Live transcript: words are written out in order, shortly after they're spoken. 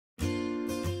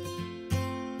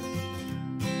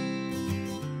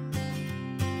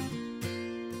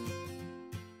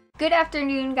Good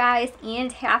afternoon, guys,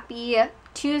 and happy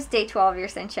Tuesday to all of your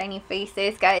sunshiny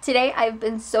faces, guys. Today I've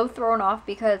been so thrown off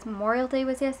because Memorial Day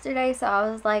was yesterday, so I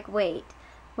was like, wait,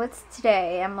 what's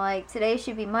today? I'm like, today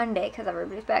should be Monday because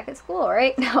everybody's back at school,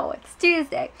 right? No, it's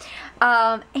Tuesday.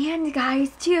 And guys,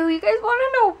 too, you guys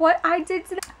want to know what I did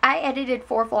today? I edited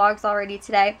 4 vlogs already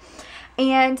today,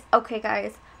 and okay,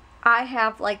 guys, I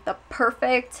have like the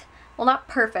perfect, well, not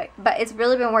perfect, but it's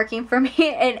really been working for me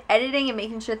in editing and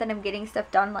making sure that I'm getting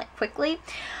stuff done like quickly.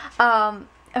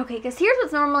 Okay, because here's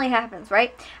what normally happens,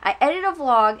 right? I edit a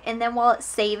vlog, and then while it's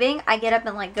saving, I get up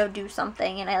and like go do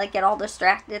something, and I like get all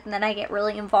distracted, and then I get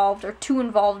really involved or too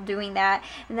involved doing that,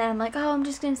 and then I'm like, oh, I'm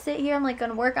just gonna sit here, I'm like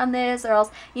gonna work on this, or else,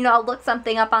 you know, I'll look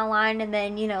something up online, and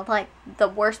then, you know, like the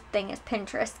worst thing is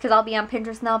Pinterest, because I'll be on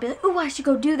Pinterest and I'll be like, oh, I should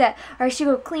go do that, or I should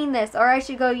go clean this, or I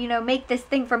should go, you know, make this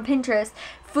thing from Pinterest,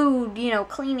 food, you know,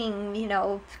 cleaning, you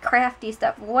know, crafty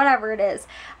stuff, whatever it is,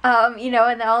 you know,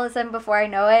 and then all of a sudden before I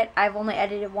know it, I've only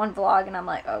edited 1 vlog, and I'm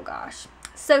like, oh gosh.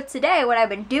 So today what I've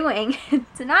been doing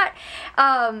to not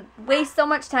waste so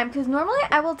much time, because normally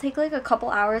I will take like a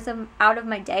couple hours out of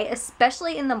my day,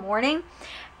 especially in the morning,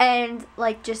 and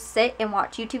like just sit and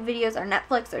watch YouTube videos or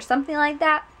Netflix or something like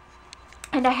that,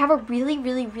 and I have a really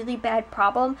bad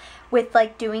problem with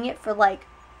like doing it for like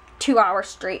 2 hours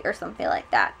straight or something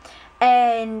like that.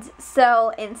 And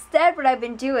so instead what I've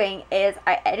been doing is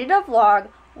I edit a vlog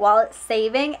while it's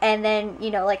saving, and then,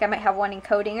 you know, like I might have one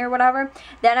encoding or whatever,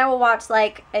 then I will watch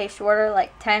like a shorter,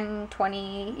 like 10,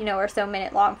 20, you know, or so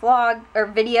minute long vlog or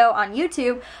video on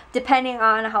YouTube, depending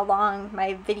on how long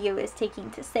my video is taking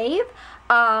to save.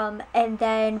 And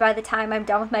then by the time I'm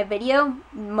done with my video,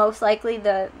 most likely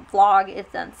the vlog is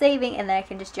done saving, and then I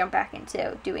can just jump back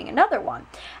into doing another one.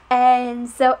 And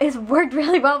so it's worked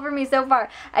really well for me so far.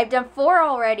 I've done 4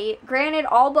 already. Granted,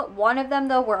 all but 1 of them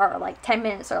though were like 10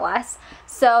 minutes or less.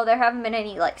 So there haven't been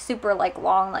any like super like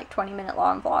long, like 20-minute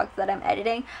long vlogs that I'm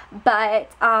editing. But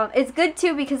it's good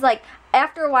too, because like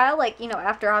after a while, like, you know,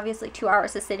 after obviously 2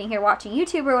 hours of sitting here watching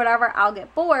YouTube or whatever, I'll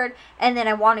get bored, and then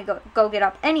I want to go get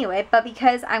up anyway. But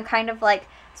because I'm kind of like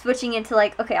switching into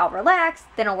like, okay, I'll relax,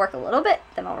 then I'll work a little bit,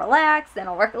 then I'll relax, then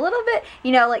I'll work a little bit,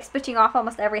 you know, like switching off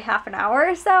almost every half an hour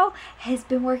or so has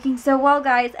been working so well,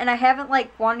 guys. And I haven't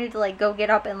like wanted to like go get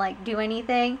up and like do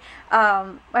anything.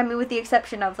 I mean, with the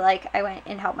exception of like I went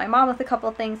and helped my mom with a couple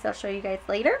of things I'll show you guys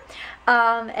later,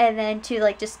 and then to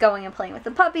like just going and playing with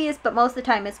the puppies. But most of the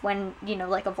time it's when, you know,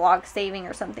 like a vlog saving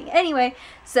or something anyway,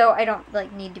 so I don't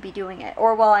like need to be doing it,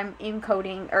 or while I'm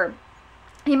encoding or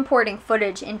importing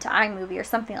footage into iMovie or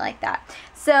something like that.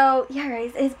 So yeah,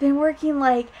 guys, it's been working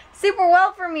like super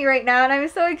well for me right now, and I'm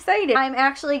so excited. I'm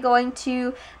actually going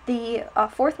to the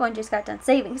 4th one just got done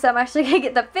saving, so I'm actually gonna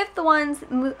get the 5th one's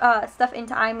stuff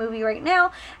into iMovie right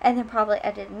now, and then probably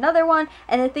edit another one.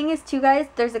 And the thing is too, guys,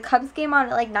 there's a Cubs game on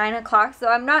at like 9 o'clock, so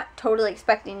I'm not totally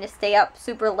expecting to stay up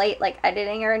super late like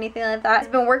editing or anything like that.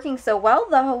 It's been working so well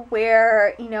though,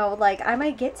 where, you know, like I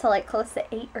might get to like close to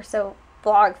 8 or so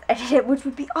vlogs edited, which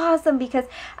would be awesome, because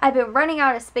I've been running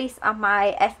out of space on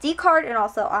my SD card and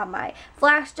also on my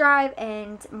flash drive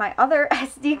and my other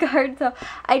SD card, so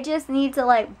I just need to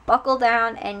like buckle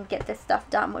down and get this stuff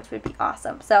done, which would be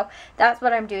awesome. So that's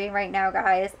what I'm doing right now,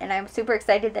 guys, and I'm super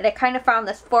excited that I kind of found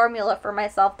this formula for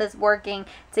myself that's working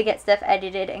to get stuff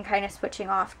edited and kind of switching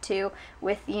off to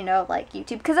with, you know, like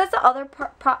YouTube, because that's the other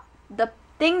the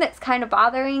thing that's kind of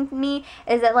bothering me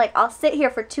is that like I'll sit here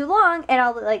for too long and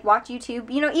I'll like watch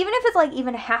YouTube, you know, even if it's like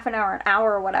even a half an hour, an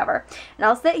hour or whatever, and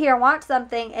I'll sit here and watch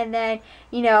something, and then,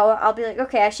 you know, I'll be like,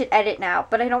 okay, I should edit now,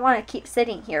 but I don't want to keep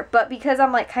sitting here. But because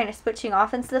I'm like kind of switching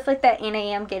off and stuff like that, and I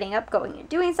am getting up, going and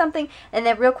doing something, and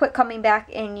then real quick coming back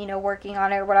and, you know, working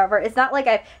on it or whatever, it's not like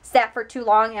I've sat for too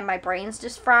long and my brain's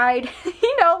just fried,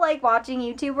 you know, like watching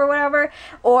YouTube or whatever,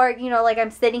 or, you know, like I'm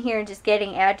sitting here and just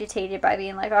getting agitated by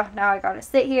being like, oh, now I gotta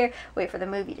sit here, wait for the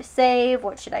movie to save,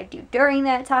 what should I do during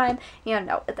that time? You know,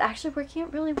 no, it's actually working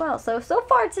out really well. So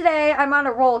far today, I'm on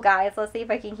a roll, guys. Let's see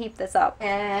if I can keep this up.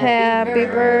 Happy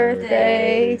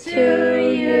birthday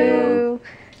to you.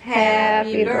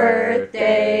 Happy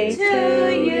birthday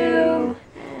to you.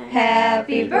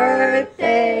 Happy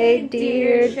birthday,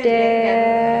 dear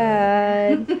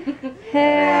Dad.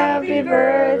 Happy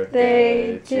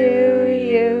birthday to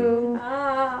you.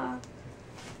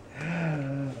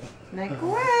 Make a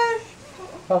wish.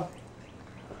 Oh.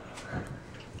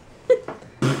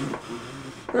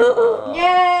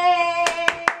 Yay!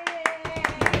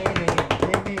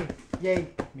 Yay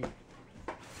me.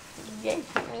 Yay.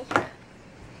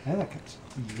 That looks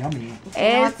yummy. You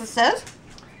know what this says?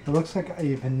 It looks like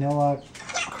a vanilla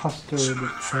custard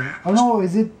thing. Oh no,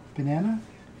 is it banana?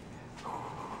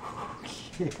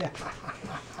 Yeah.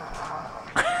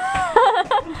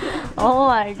 Oh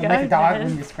my I make a dog when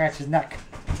goodness. you scratch his neck.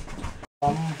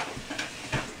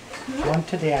 One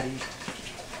to daddy.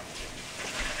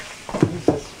 Who's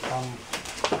this from?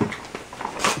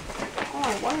 Oh,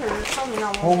 I wonder. Tell me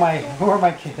now. Who are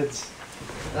my kids?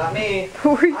 Not me.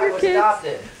 Who are I your was kids?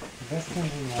 adopted. The best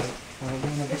things in life are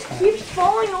living with It a keeps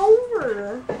falling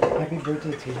over. Happy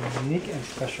birthday to a unique and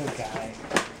special guy.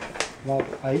 Love,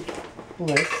 Ike,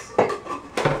 Bliss,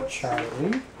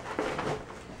 Charlie.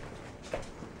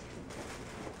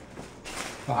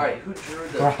 Alright, who drew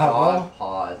the Bravo. dog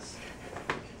paws?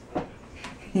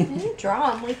 We didn't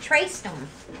draw them. We traced them.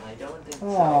 I don't think so.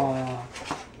 Aww.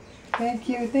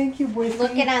 Thank you, boy.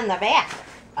 Look it on the back.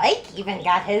 Ike even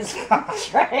got his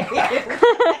tray.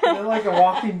 They're like a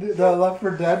the Left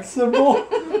 4 Dead symbol.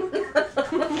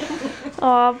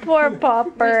 Oh, poor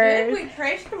puppers. We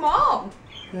traced them all.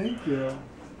 Thank you.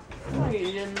 No,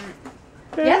 you didn't.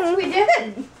 Yes, we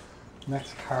did.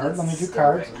 Next card. Let me do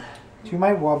Disturbing. cards. To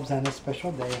my wubs on a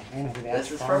special day. I know who that's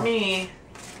This is from. for me.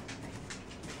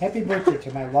 Happy birthday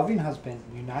to my loving husband.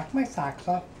 You knock my socks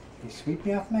off. You sweep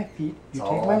me off my feet. It's You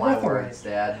take all my my breath away. words,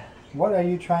 Dad. What are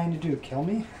you trying to do? Kill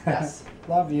me? Yes.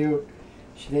 Love you.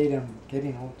 Should ate him.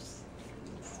 Getting old.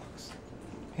 Sucks.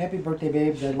 Happy birthday,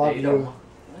 babes. I love you.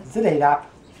 Zidate. What?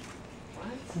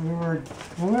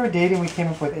 When we were dating, we came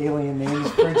up with alien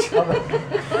names for each other.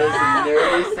 That is the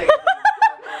nerdiest thing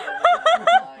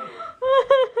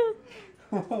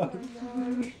I've ever done in my life.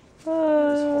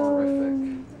 It's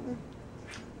horrific.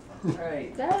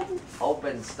 Alright. Dad.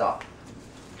 Open stuff.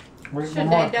 Where's Should one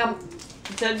they more? dump?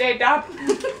 Should they dump?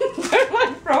 There's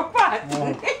one robot.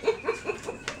 Oh.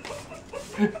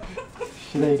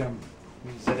 Should ate him.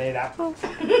 Zidate up.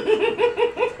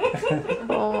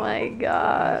 Oh my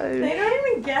god. They don't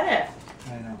even get it.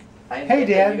 I know. I Hey,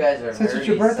 get that you guys Dad. are Since it's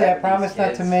your very birthday, I 70s promise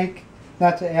kids.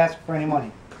 not to ask for any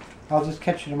money. I'll just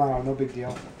catch you tomorrow. No big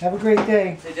deal. Have a great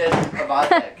day. Hey, Dad, about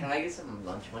that, can I get some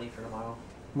lunch money for tomorrow?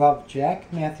 Love,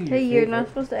 Jack, Matthew. Hey, your you're favorite, not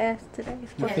supposed to ask today. You're your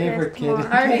supposed to favorite ask kid.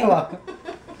 tomorrow. Kayla.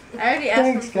 I already asked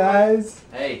Thanks, them. guys.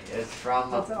 Hey, it's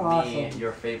from That's me, awesome.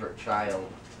 your favorite child.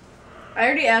 I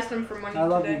already asked them for money I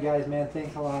love today. you guys, man.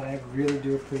 Thanks a lot. I really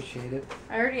do appreciate it.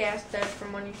 I already asked Dad for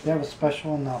money. That was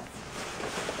special enough.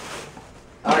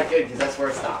 Alright, good, because that's where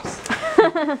it stops.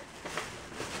 Ooh,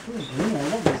 green, I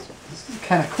love this. This is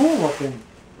kind of cool looking.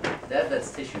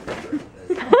 That's tissue paper.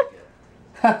 That's not good.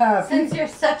 Haha, Since you're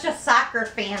such a soccer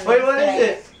fan. Wait, what these is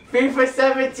it? FIFA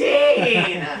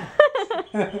 17!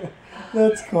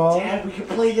 That's cool. Dad, we can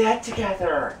play that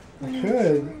together.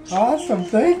 Good. Awesome.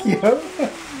 Thank you.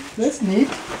 That's neat.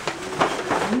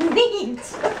 days. Neat.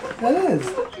 That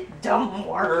is. Dumb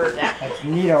word. That's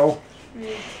neato.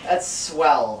 That's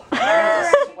swell.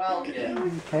 That was a swell gift.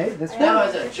 Okay, this That one.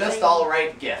 was a just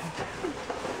alright gift.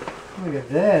 Look at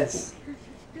this.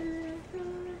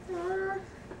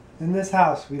 In this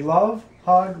house, we love,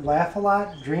 hug, laugh a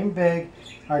lot, dream big,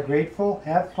 are grateful,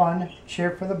 have fun,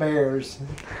 cheer for the Bears.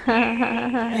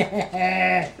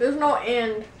 That's There's no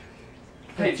end.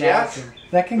 Hey, Jack. awesome.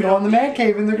 That can go in the man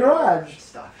cave in the garage.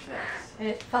 Stuff, yes.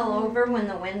 It fell over when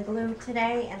the wind blew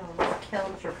today and almost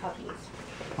killed your puppies.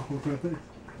 Oh, really?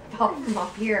 Fell from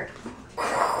up here.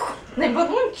 They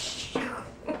both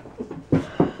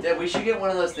Yeah, we should get one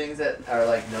of those things that are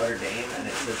like Notre Dame and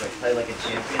it says like play like a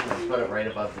champion and put it right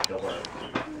above the door.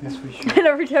 Yes, we should. And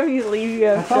every time you leave, you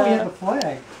I have thought we had to. the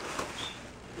flag.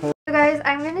 So guys,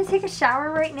 I'm gonna take a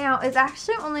shower right now. It's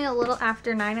actually only a little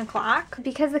after 9 o'clock.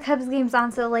 Because the Cubs game's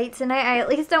on so late tonight, I at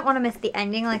least don't want to miss the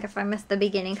ending, like if I miss the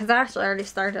beginning, because it actually already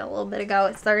started a little bit ago.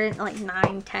 It started at like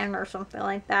 9:10 or something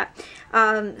like that.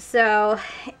 So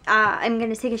I'm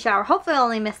gonna take a shower. Hopefully I'll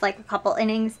only miss like a couple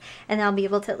innings, and then I'll be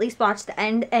able to at least watch the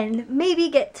end and maybe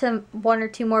get to 1 or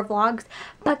 2 more vlogs.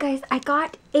 But guys, I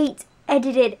got 8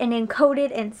 edited and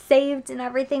encoded and saved and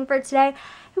everything for today.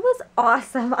 It was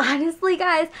awesome. Honestly,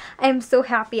 guys, I am so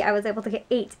happy I was able to get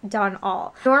 8 done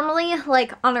all. Normally,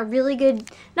 like on a really good,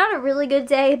 not a really good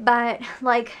day, but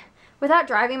like without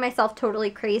driving myself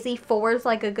totally crazy, 4 is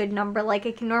like a good number. Like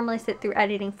I can normally sit through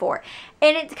editing 4.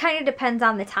 And it kind of depends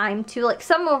on the time too. Like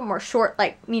some of them are short,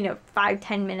 like, you know,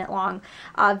 5-10 minute long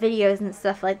videos and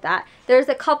stuff like that. There's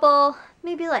a couple,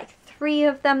 maybe like 3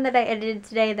 of them that I edited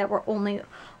today that were only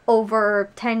over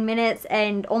 10 minutes,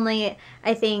 and only,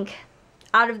 I think,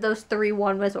 out of those 3,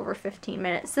 1 was over 15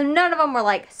 minutes. So none of them were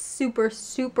like super,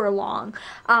 super long.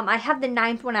 I have the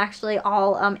 9th one actually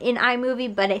all in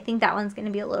iMovie, but I think that one's going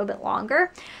to be a little bit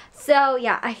longer. So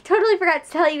yeah, I totally forgot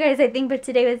to tell you guys, I think, but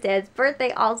today was Dad's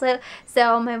birthday also.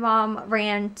 So my mom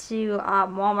ran to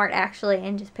Walmart actually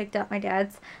and just picked up my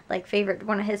dad's like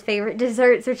one of his favorite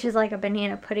desserts, which is like a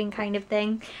banana pudding kind of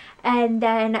thing. And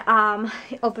then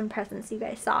open presents you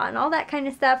guys saw and all that kind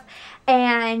of stuff.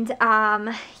 And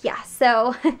yeah,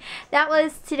 so that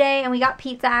was today, and we got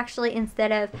pizza actually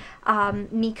instead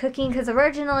of me cooking, because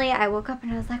originally I woke up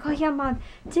and I was like, oh yeah, Mom,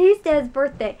 today's Dad's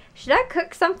birthday. Should I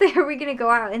cook something or are we gonna go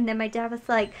out? And then my dad was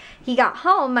like, he got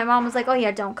home, my mom was like, oh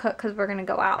yeah, don't cook because we're gonna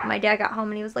go out. My dad got home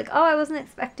and he was like, oh, I wasn't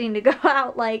expecting to go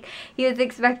out. Like, he was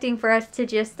expecting for us to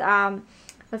just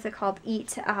what's it called,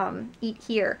 eat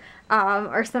here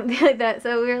or something like that.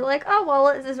 So we were like, oh well,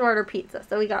 let's just order pizza.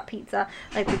 So we got pizza,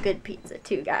 like a good pizza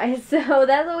too, guys. So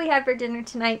that's what we had for dinner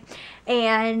tonight.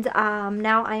 And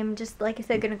now I'm just, like I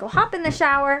said, gonna go hop in the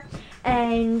shower.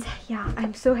 And yeah,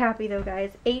 I'm so happy though,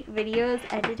 guys. 8 videos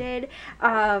edited.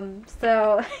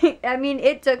 So I mean,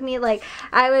 it took me, like,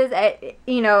 I was at,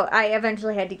 you know, I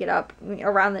eventually had to get up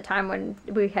around the time when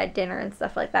we had dinner and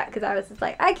stuff like that, because I was just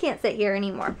like, I can't sit here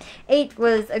anymore. 8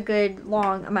 was a good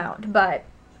long amount. But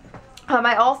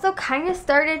I also kind of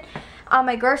started on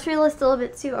my grocery list a little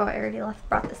bit too. Oh, I already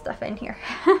brought this stuff in here.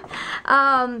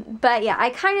 But yeah, I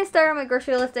kind of started on my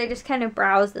grocery list. I just kind of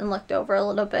browsed and looked over a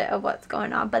little bit of what's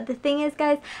going on. But the thing is,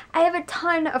 guys, I have a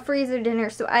ton of freezer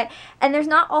dinners, so and there's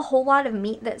not a whole lot of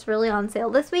meat that's really on sale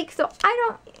this week. So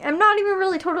I'm not even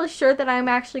really totally sure that I'm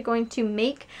actually going to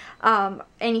make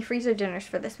any freezer dinners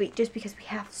for this week, just because we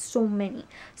have so many.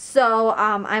 So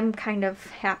I'm kind of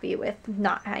happy with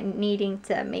not needing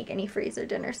to make any freezer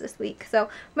dinners this week. So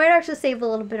might actually save a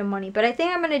little bit of money. But I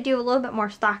think I'm going to do a little bit more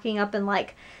stocking up and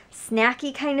like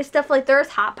snacky kind of stuff. Like, there's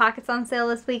Hot Pockets on sale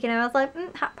this week, and I was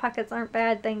like, Hot Pockets aren't a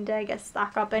bad thing to, I guess,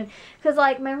 stock up in. Because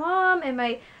like my mom and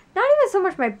not even so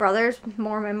much my brothers,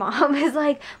 more my mom, is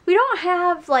like, we don't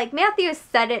have, like, Matthew has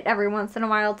said it every once in a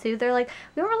while too. They're like,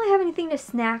 we don't really have anything to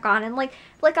snack on. And like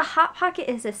a Hot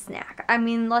Pocket is a snack. I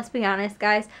mean, let's be honest,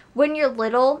 guys. When you're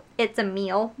little, it's a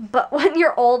meal. But when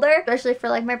you're older, especially for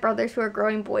like my brothers who are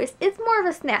growing boys, it's more of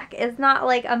a snack. It's not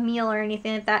like a meal or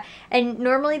anything like that. And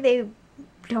normally they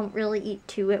don't really eat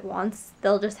 2 at once.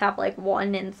 They'll just have like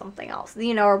 1 and something else,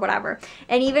 you know, or whatever.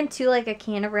 And even too, like a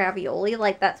can of ravioli,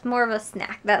 like that's more of a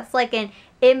snack. That's like an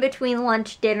in-between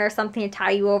lunch, dinner, something to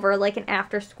tie you over, like an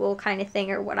after-school kind of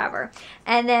thing or whatever.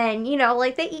 And then, you know,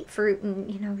 like they eat fruit, and,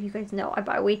 you know, you guys know I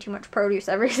buy way too much produce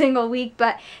every single week,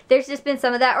 but there's just been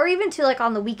some of that. Or even too, like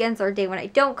on the weekends or a day when I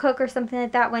don't cook or something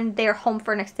like that, when they're home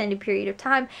for an extended period of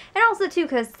time. And also too,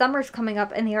 because summer's coming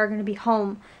up and they are going to be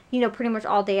home, you know, pretty much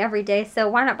all day, every day. So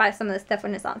why not buy some of this stuff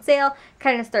when it's on sale?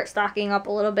 Kind of start stocking up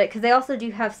a little bit, because they also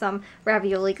do have some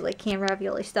ravioli, like canned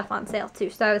ravioli stuff on sale too.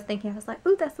 So I was thinking, I was like,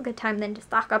 ooh, that's a good time then to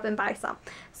stock up and buy some.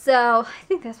 So I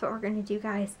think that's what we're going to do,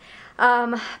 guys.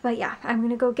 But yeah, I'm going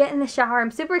to go get in the shower.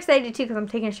 I'm super excited too, because I'm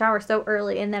taking a shower so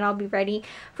early, and then I'll be ready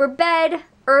for bed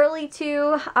early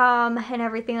too, and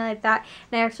everything like that.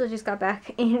 And I actually just got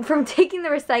back in from taking the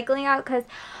recycling out, because,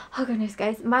 oh goodness,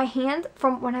 guys, my hands,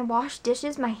 from when I wash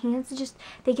dishes, my hands just,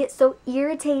 they get so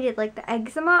irritated. Like, the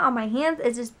eczema on my hands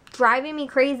is just driving me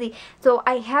crazy. So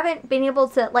I haven't been able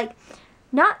to, like,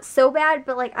 not so bad,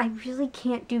 but like I really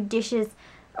can't do dishes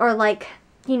or like,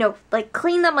 you know, like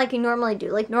clean them like you normally do.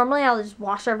 Like normally I'll just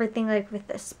wash everything like with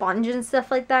a sponge and stuff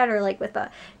like that, or like with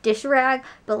a dish rag,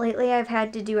 but lately I've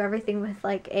had to do everything with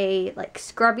like a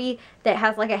scrubby that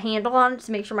has like a handle on it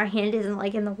to make sure my hand isn't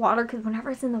like in the water, because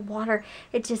whenever it's in the water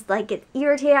it just like gets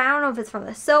irritated. I don't know if it's from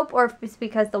the soap or if it's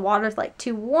because the water's like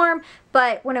too warm,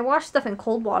 but when I wash stuff in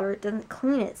cold water it doesn't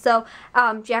clean it. So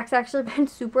Jack's actually been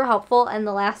super helpful in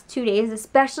the last 2 days,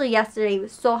 especially yesterday. He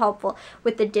was so helpful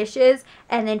with the dishes,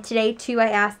 and then today too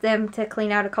I asked them to clean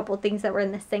out a couple of things that were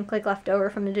in the sink, like left over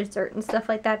from the dessert and stuff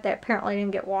like that apparently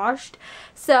didn't get washed.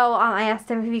 So I asked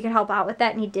him if he could help out with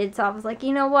that, and he did. So I was like,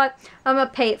 you know what, I'm gonna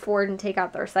pay it forward and take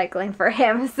out the recycling for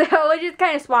him. So I just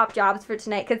kind of swapped jobs for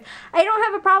tonight, because I don't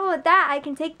have a problem with that. I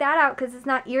can take that out because it's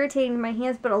not irritating my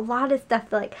hands. But a lot of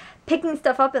stuff, like picking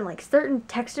stuff up and like certain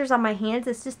textures on my hands,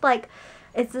 it's just like,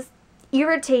 it's just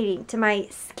irritating to my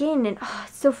skin, and oh,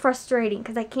 it's so frustrating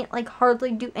because I can't like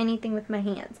hardly do anything with my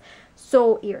hands.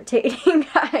 So irritating,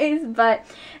 guys. But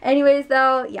anyways,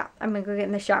 though, yeah, I'm gonna go get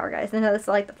in the shower, guys. I know this is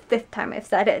like the 5th time I've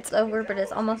said it. It's over, but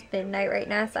it's almost midnight right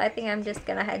now, so I think I'm just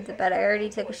gonna head to bed. I already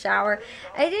took a shower.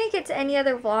 I didn't get to any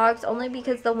other vlogs, only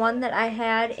because the one that I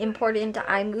had imported into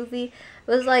iMovie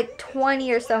was like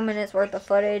 20 or so minutes worth of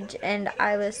footage, and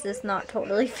I was just not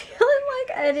totally feeling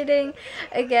like editing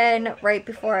again right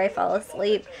before I fell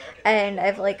asleep, and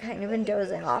I've like kind of been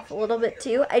dozing off a little bit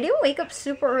too. I didn't wake up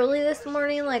super early this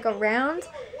morning, like around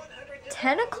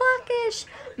 10 o'clock-ish,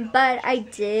 but I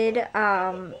did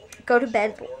go to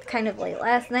bed kind of late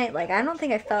last night. Like, I don't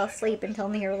think I fell asleep until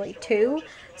nearly 2.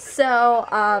 So,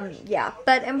 yeah.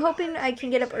 But I'm hoping I can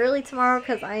get up early tomorrow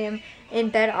because I am in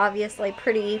bed, obviously,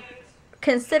 pretty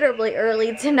considerably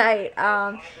early tonight,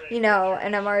 you know,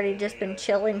 and I'm already just been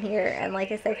chilling here and,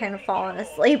 like I said, kind of falling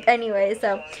asleep anyway,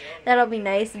 so that'll be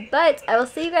nice. But I will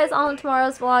see you guys all in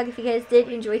tomorrow's vlog. If you guys did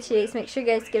enjoy today's, make sure you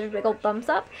guys give it a big old thumbs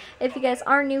up. If you guys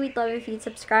are new, we'd love it if you'd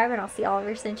subscribe, and I'll see all of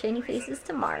your sunshiny faces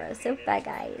tomorrow. So bye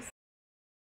guys.